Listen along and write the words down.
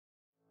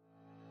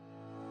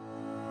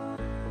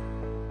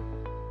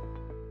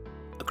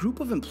group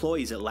of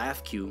employees at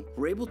LAFCU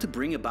were able to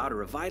bring about a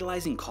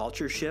revitalizing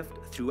culture shift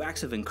through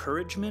acts of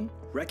encouragement,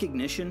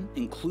 recognition,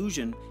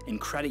 inclusion, and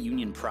credit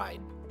union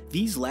pride.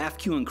 These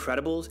LAFCU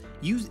Incredibles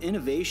used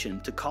innovation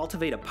to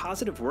cultivate a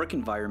positive work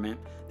environment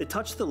that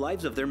touched the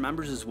lives of their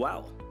members as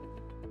well.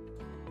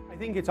 I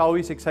think it's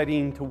always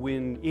exciting to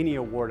win any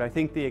award. I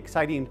think the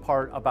exciting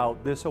part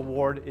about this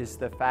award is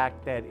the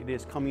fact that it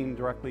is coming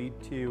directly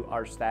to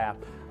our staff.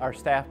 Our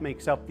staff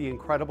makes up the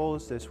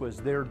Incredibles. This was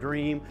their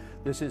dream.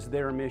 This is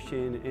their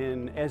mission.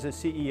 And as a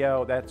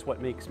CEO, that's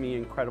what makes me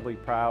incredibly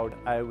proud.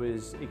 I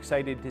was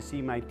excited to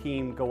see my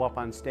team go up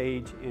on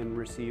stage and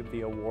receive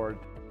the award.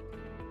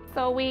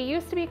 So we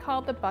used to be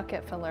called the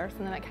Bucket Fillers,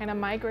 and then it kind of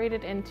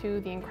migrated into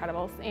the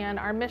Incredibles. And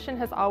our mission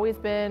has always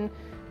been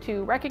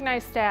to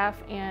recognize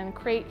staff and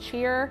create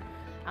cheer.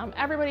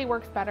 Everybody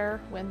works better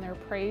when they're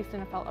praised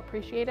and felt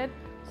appreciated,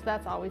 so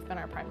that's always been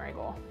our primary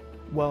goal.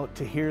 Well,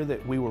 to hear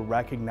that we were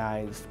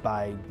recognized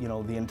by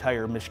the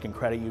entire Michigan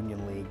Credit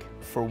Union League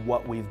for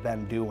what we've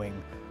been doing,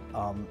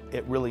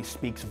 it really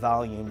speaks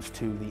volumes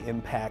to the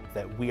impact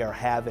that we are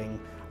having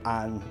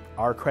on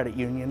our credit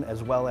union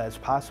as well as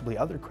possibly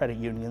other credit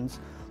unions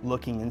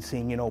looking and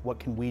seeing, what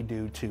can we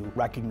do to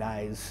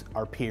recognize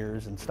our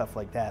peers and stuff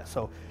like that.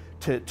 So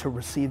to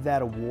receive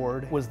that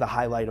award was the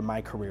highlight of my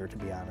career, to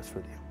be honest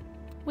with you.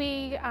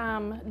 We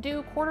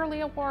do quarterly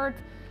awards.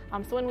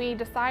 So when we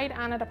decide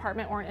on a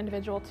department or an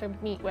individual to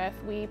meet with,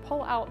 we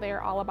pull out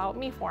their All About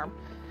Me form.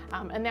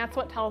 And that's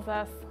what tells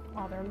us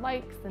all their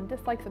likes and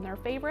dislikes and their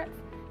favorites.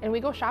 And we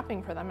go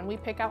shopping for them and we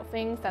pick out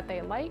things that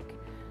they like.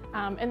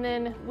 And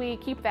then we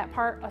keep that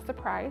part a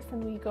surprise,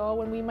 and we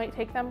go and we might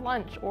take them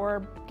lunch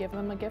or give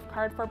them a gift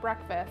card for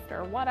breakfast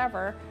or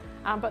whatever.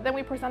 But then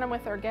we present them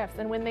with their gifts,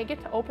 and when they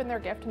get to open their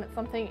gift and it's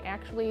something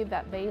actually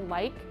that they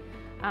like,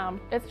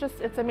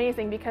 it's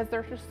amazing because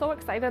they're just so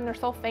excited and they're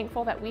so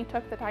thankful that we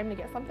took the time to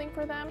get something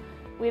for them.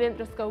 We didn't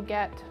just go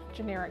get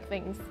generic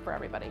things for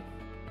everybody.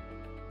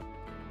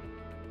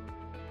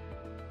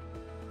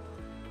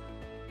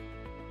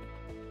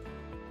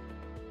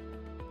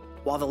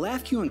 While the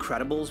LAFCU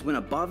Incredibles went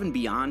above and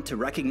beyond to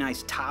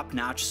recognize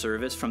top-notch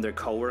service from their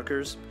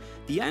coworkers,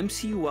 the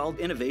MCUL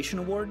Innovation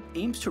Award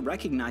aims to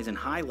recognize and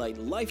highlight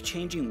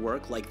life-changing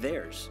work like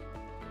theirs.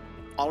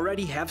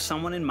 Already have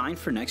someone in mind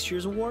for next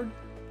year's award?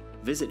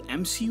 Visit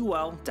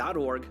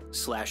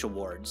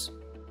mcul.org/awards.